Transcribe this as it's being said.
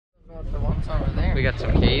What's over there? We got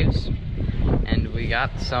some caves and we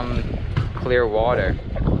got some clear water.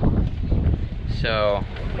 So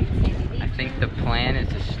I think the plan is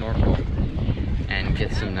to snorkel and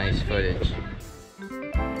get some nice footage.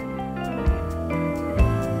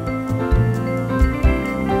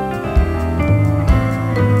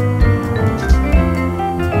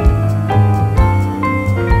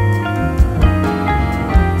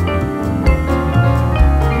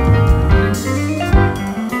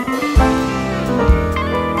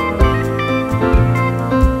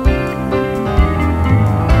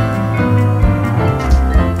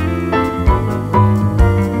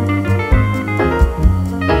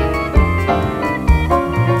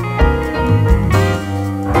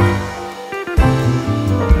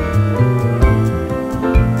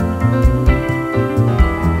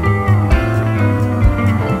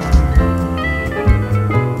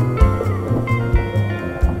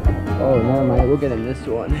 We'll get in this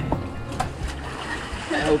one.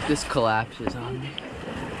 I hope this collapses on me.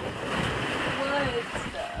 What?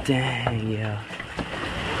 Dang, yo.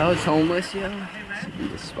 If I was homeless, yo, this would be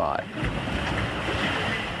the spot.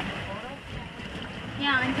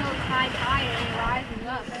 Yeah, until it's high tide and it rises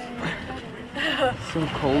up. It's so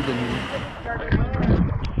cold in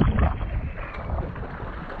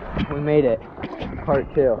here. We made it.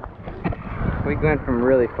 Part 2. We went from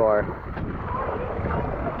really far.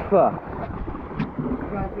 Fuck.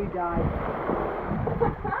 We died.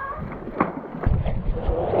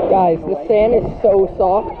 Guys, the sand is so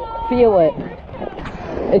soft. Feel it.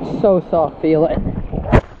 It's so soft. Feel it.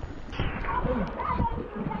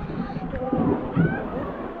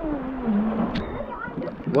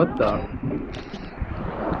 What the?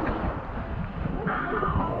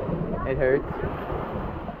 It hurts.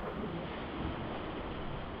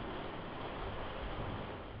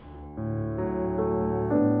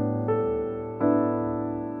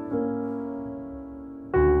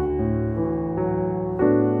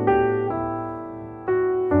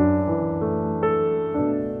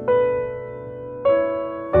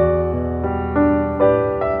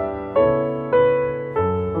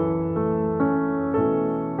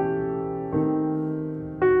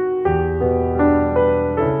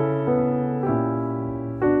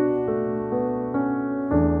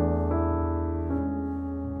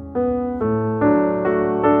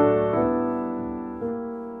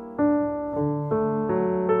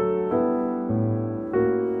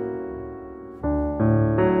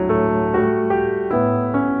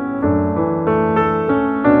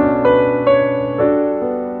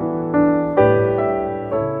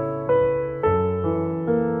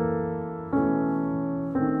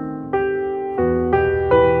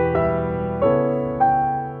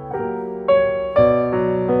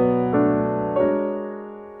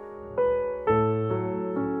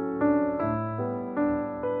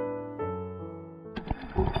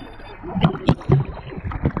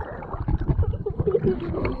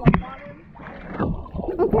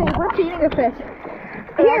 Okay, we're feeding a fish.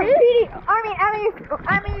 Here, feeding.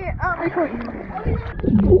 I mean, recording.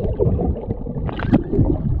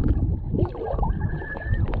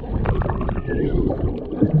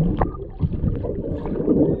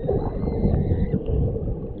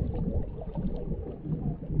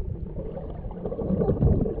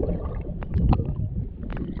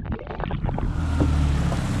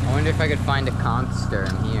 I wonder if I could find a conster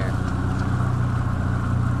in here.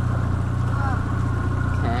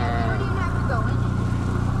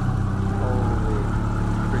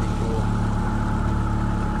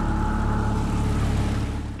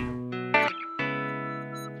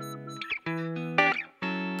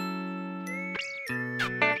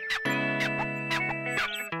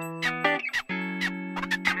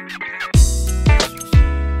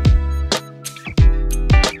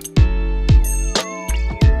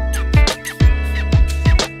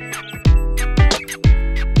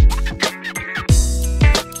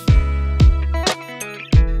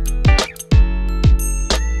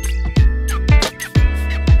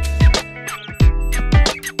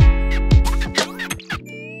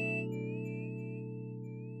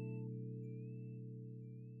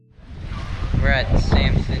 We're at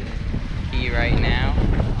Samson Cay right now.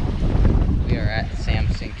 We are at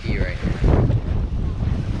Samson Cay right now.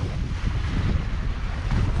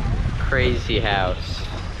 Crazy house.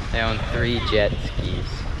 They own 3 jet skis.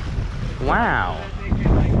 Wow.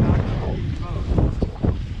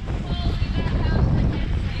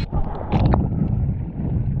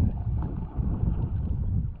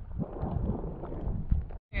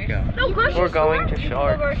 Go. We're going to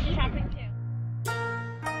Shark.